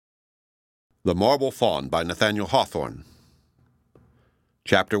The Marble Faun by Nathaniel Hawthorne.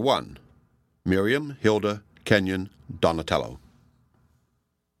 Chapter 1. Miriam, Hilda, Kenyon, Donatello.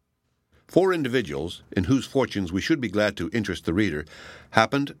 4 individuals, in whose fortunes we should be glad to interest the reader,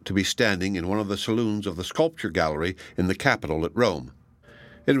 happened to be standing in one of the saloons of the sculpture gallery in the Capitol at Rome.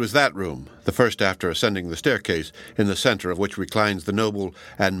 It was that room, the first after ascending the staircase, in the center of which reclines the noble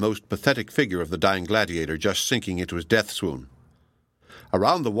and most pathetic figure of the dying gladiator just sinking into his death swoon.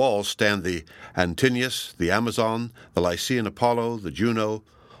 Around the walls stand the Antinous, the Amazon, the Lycian Apollo, the Juno,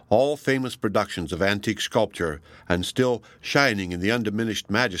 all famous productions of antique sculpture, and still shining in the undiminished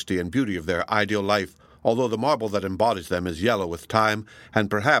majesty and beauty of their ideal life, although the marble that embodies them is yellow with time and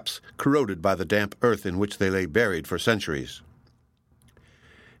perhaps corroded by the damp earth in which they lay buried for centuries.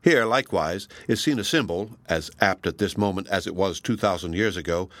 Here, likewise, is seen a symbol, as apt at this moment as it was 2,000 years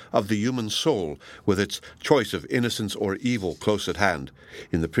ago, of the human soul, with its choice of innocence or evil close at hand,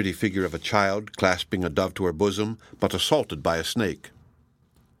 in the pretty figure of a child clasping a dove to her bosom, but assaulted by a snake.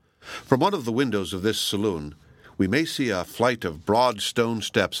 From one of the windows of this saloon, we may see a flight of broad stone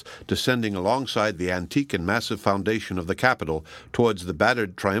steps descending alongside the antique and massive foundation of the Capitol towards the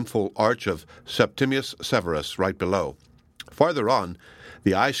battered triumphal arch of Septimius Severus right below. Farther on,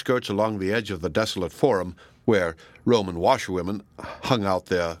 the eye skirts along the edge of the desolate forum, where Roman washerwomen hung out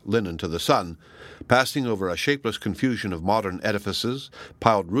their linen to the sun, passing over a shapeless confusion of modern edifices,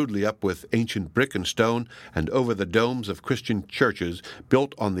 piled rudely up with ancient brick and stone, and over the domes of Christian churches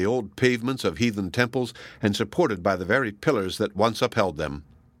built on the old pavements of heathen temples and supported by the very pillars that once upheld them.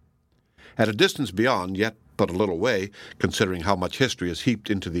 At a distance beyond, yet but a little way, considering how much history is heaped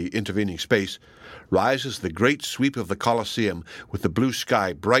into the intervening space, rises the great sweep of the Colosseum, with the blue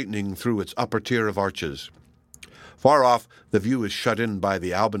sky brightening through its upper tier of arches. Far off, the view is shut in by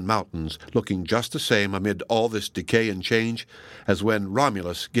the Alban Mountains, looking just the same amid all this decay and change as when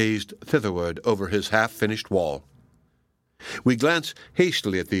Romulus gazed thitherward over his half-finished wall. We glance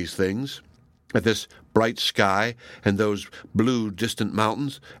hastily at these things, at this bright sky and those blue distant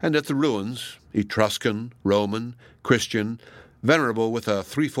mountains, and at the ruins, Etruscan, Roman, Christian, venerable with a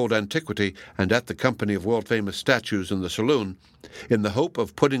threefold antiquity, and at the company of world-famous statues in the saloon, in the hope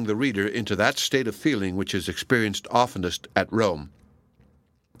of putting the reader into that state of feeling which is experienced oftenest at Rome.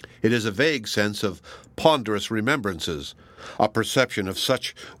 It is a vague sense of ponderous remembrances, a perception of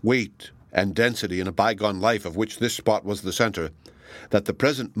such weight and density in a bygone life of which this spot was the center, that the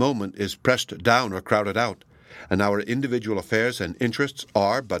present moment is pressed down or crowded out, and our individual affairs and interests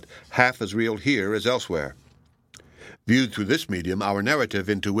are but half as real here as elsewhere. Viewed through this medium, our narrative,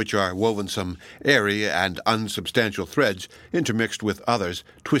 into which are woven some airy and unsubstantial threads, intermixed with others,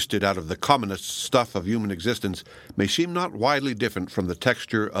 twisted out of the commonest stuff of human existence, may seem not widely different from the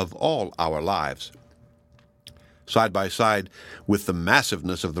texture of all our lives. Side by side with the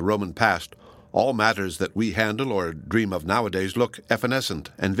massiveness of the Roman past, all matters that we handle or dream of nowadays look evanescent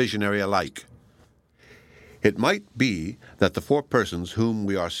and visionary alike. It might be that the 4 persons whom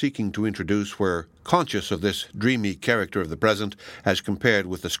we are seeking to introduce were conscious of this dreamy character of the present as compared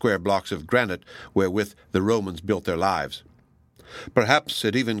with the square blocks of granite wherewith the Romans built their lives. Perhaps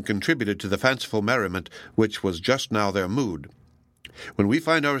it even contributed to the fanciful merriment which was just now their mood. When we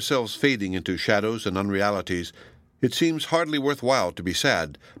find ourselves fading into shadows and unrealities, it seems hardly worthwhile to be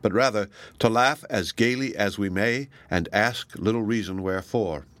sad, but rather to laugh as gaily as we may and ask little reason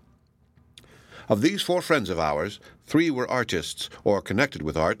wherefore. Of these 4 friends of ours, 3 were artists, or connected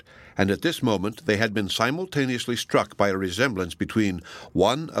with art, and at this moment they had been simultaneously struck by a resemblance between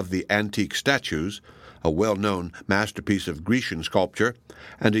one of the antique statues, a well-known masterpiece of Grecian sculpture,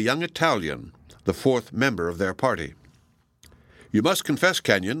 and a young Italian, the 4th member of their party. "You must confess,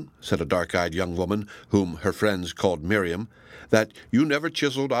 Kenyon," said a dark-eyed young woman, whom her friends called Miriam, "that you never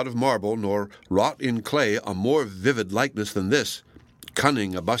chiseled out of marble nor wrought in clay a more vivid likeness than this,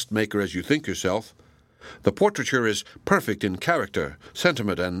 cunning a bust-maker as you think yourself. The portraiture is perfect in character,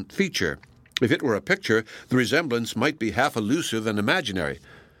 sentiment, and feature. If it were a picture, the resemblance might be half elusive and imaginary.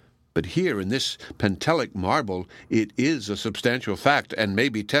 But here in this Pentelic marble it is a substantial fact, and may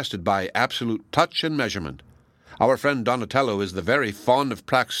be tested by absolute touch and measurement. Our friend Donatello is the very faun of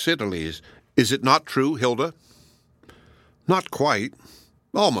Praxiteles. Is it not true, Hilda?" "Not quite.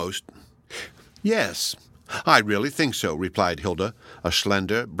 Almost. Yes, I really think so," replied Hilda, a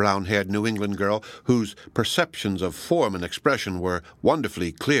slender, brown-haired New England girl whose perceptions of form and expression were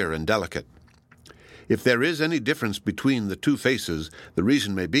wonderfully clear and delicate. "If there is any difference between the 2 faces, the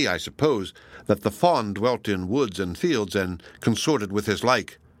reason may be, I suppose, that the faun dwelt in woods and fields and consorted with his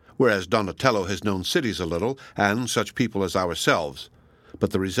like, whereas Donatello has known cities a little, and such people as ourselves.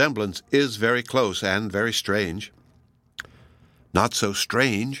 But the resemblance is very close and very strange." "Not so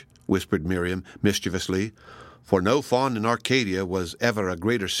strange," whispered Miriam mischievously, for no faun in Arcadia was ever a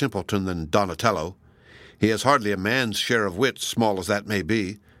greater simpleton than Donatello. He has hardly a man's share of wit, small as that may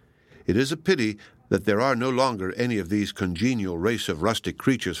be. It is a pity that there are no longer any of these congenial race of rustic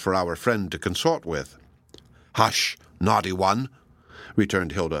creatures for our friend to consort with." "Hush, naughty one,"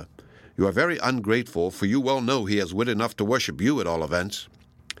 returned Hilda. "You are very ungrateful, for you well know he has wit enough to worship you at all events."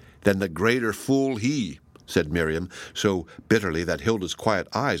 "Then the greater fool he," said Miriam, so bitterly that Hilda's quiet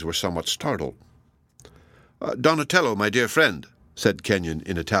eyes were somewhat startled. "Donatello, my dear friend," said Kenyon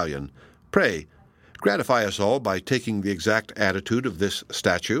in Italian, "pray, gratify us all by taking the exact attitude of this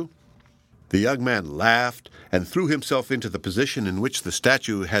statue." The young man laughed and threw himself into the position in which the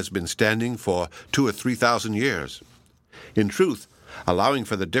statue has been standing for 2,000 or 3,000 years. In truth, allowing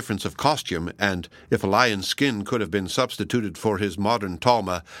for the difference of costume, and if a lion's skin could have been substituted for his modern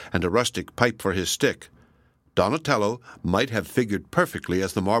talma and a rustic pipe for his stick, Donatello might have figured perfectly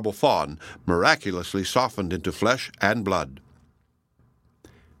as the Marble Faun, miraculously softened into flesh and blood.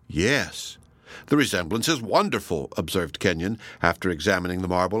 "Yes, the resemblance is wonderful," observed Kenyon, after examining the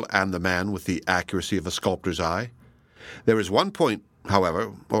marble and the man with the accuracy of a sculptor's eye. "There is one point,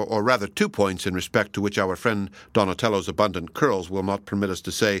 however, or rather 2 points in respect to which our friend Donatello's abundant curls will not permit us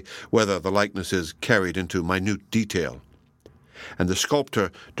to say whether the likeness is carried into minute detail." And the sculptor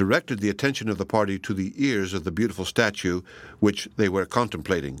directed the attention of the party to the ears of the beautiful statue which they were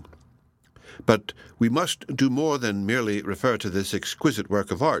contemplating. "But we must do more than merely refer to this exquisite work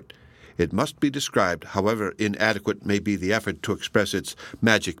of art. It must be described, however inadequate may be the effort to express its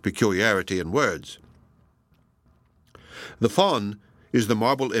magic peculiarity in words. The faun is the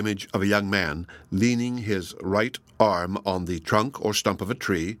marble image of a young man leaning his right arm on the trunk or stump of a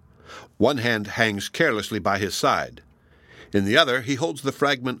tree. One hand hangs carelessly by his side. In the other he holds the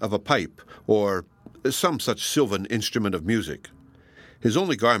fragment of a pipe, or some such sylvan instrument of music. His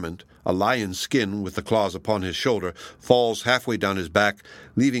only garment, a lion's skin with the claws upon his shoulder, falls halfway down his back,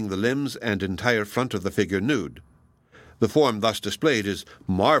 leaving the limbs and entire front of the figure nude. The form thus displayed is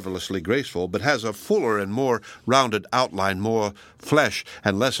marvelously graceful, but has a fuller and more rounded outline, more flesh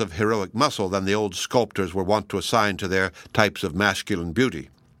and less of heroic muscle than the old sculptors were wont to assign to their types of masculine beauty.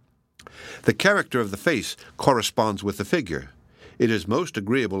 The character of the face corresponds with the figure. It is most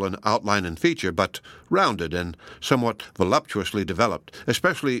agreeable in outline and feature, but rounded and somewhat voluptuously developed,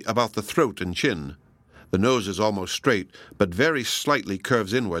 especially about the throat and chin. The nose is almost straight, but very slightly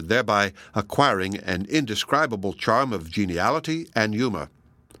curves inward, thereby acquiring an indescribable charm of geniality and humor.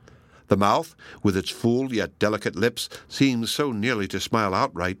 The mouth, with its full yet delicate lips, seems so nearly to smile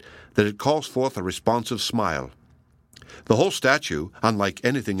outright that it calls forth a responsive smile. The whole statue, unlike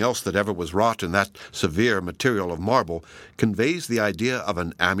anything else that ever was wrought in that severe material of marble, conveys the idea of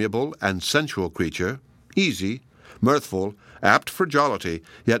an amiable and sensual creature, easy, mirthful, apt for jollity,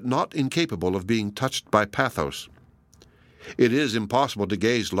 yet not incapable of being touched by pathos. It is impossible to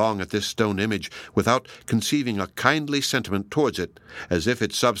gaze long at this stone image without conceiving a kindly sentiment towards it, as if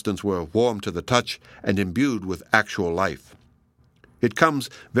its substance were warm to the touch and imbued with actual life. It comes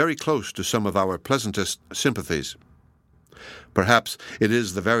very close to some of our pleasantest sympathies. Perhaps it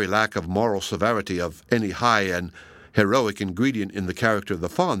is the very lack of moral severity of any high and heroic ingredient in the character of the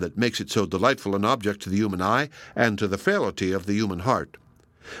faun that makes it so delightful an object to the human eye and to the frailty of the human heart.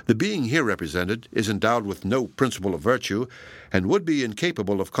 The being here represented is endowed with no principle of virtue, and would be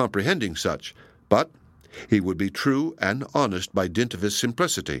incapable of comprehending such, but he would be true and honest by dint of his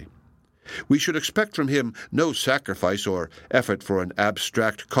simplicity. We should expect from him no sacrifice or effort for an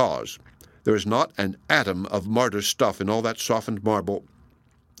abstract cause. There is not an atom of martyr stuff in all that softened marble,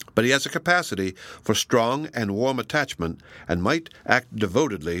 but he has a capacity for strong and warm attachment, and might act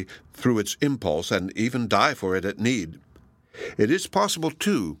devotedly through its impulse, and even die for it at need. It is possible,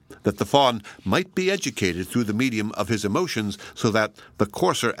 too, that the faun might be educated through the medium of his emotions, so that the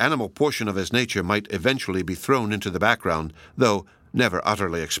coarser animal portion of his nature might eventually be thrown into the background, though never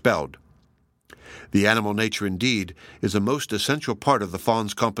utterly expelled. The animal nature, indeed, is a most essential part of the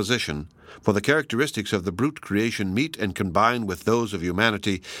faun's composition, for the characteristics of the brute creation meet and combine with those of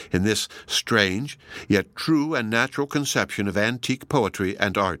humanity in this strange, yet true and natural conception of antique poetry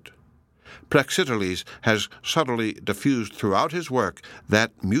and art. Praxiteles has subtly diffused throughout his work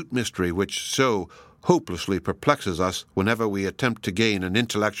that mute mystery which so hopelessly perplexes us whenever we attempt to gain an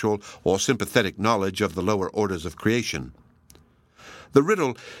intellectual or sympathetic knowledge of the lower orders of creation. The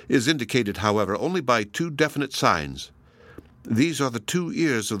riddle is indicated, however, only by 2 definite signs. These are the 2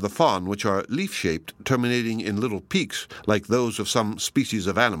 ears of the faun, which are leaf-shaped, terminating in little peaks like those of some species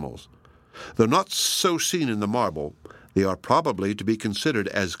of animals. Though not so seen in the marble, they are probably to be considered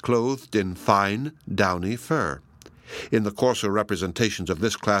as clothed in fine, downy fur. In the coarser representations of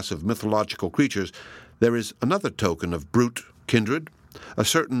this class of mythological creatures, there is another token of brute kindred, a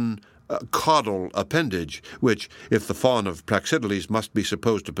certain caudal appendage, which, if the faun of Praxiteles must be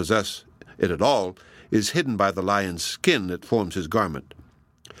supposed to possess it at all, is hidden by the lion's skin that forms his garment.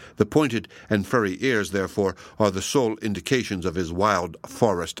 The pointed and furry ears, therefore, are the sole indications of his wild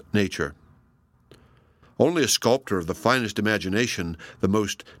forest nature. Only a sculptor of the finest imagination, the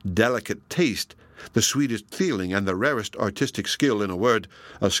most delicate taste, the sweetest feeling, and the rarest artistic skill, in a word,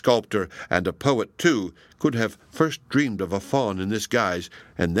 a sculptor and a poet too, could have first dreamed of a faun in this guise,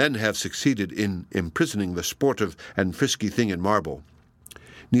 and then have succeeded in imprisoning the sportive and frisky thing in marble.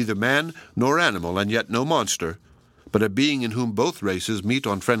 Neither man nor animal, and yet no monster, but a being in whom both races meet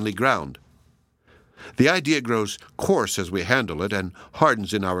on friendly ground. The idea grows coarse as we handle it, and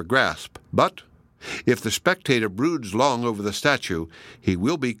hardens in our grasp, but if the spectator broods long over the statue, he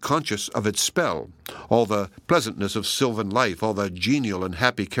will be conscious of its spell, all the pleasantness of sylvan life, all the genial and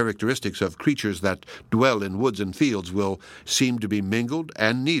happy characteristics of creatures that dwell in woods and fields will seem to be mingled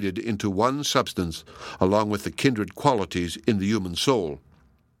and kneaded into one substance, along with the kindred qualities in the human soul.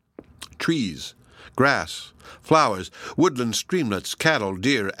 Trees, grass, flowers, woodland streamlets, cattle,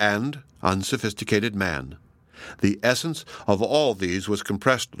 deer, and unsophisticated man. The essence of all these was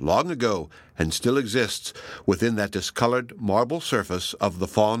compressed long ago and still exists within that discolored marble surface of the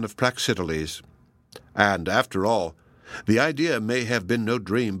faun of Praxiteles. And, after all, the idea may have been no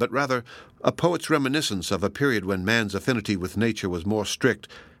dream, but rather a poet's reminiscence of a period when man's affinity with nature was more strict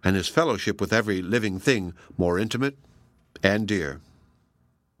and his fellowship with every living thing more intimate and dear.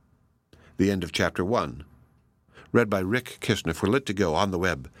 The end of Chapter 1. Read by Rick Kishner for Lit2Go on the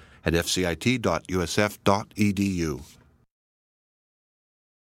web at fcit.usf.edu.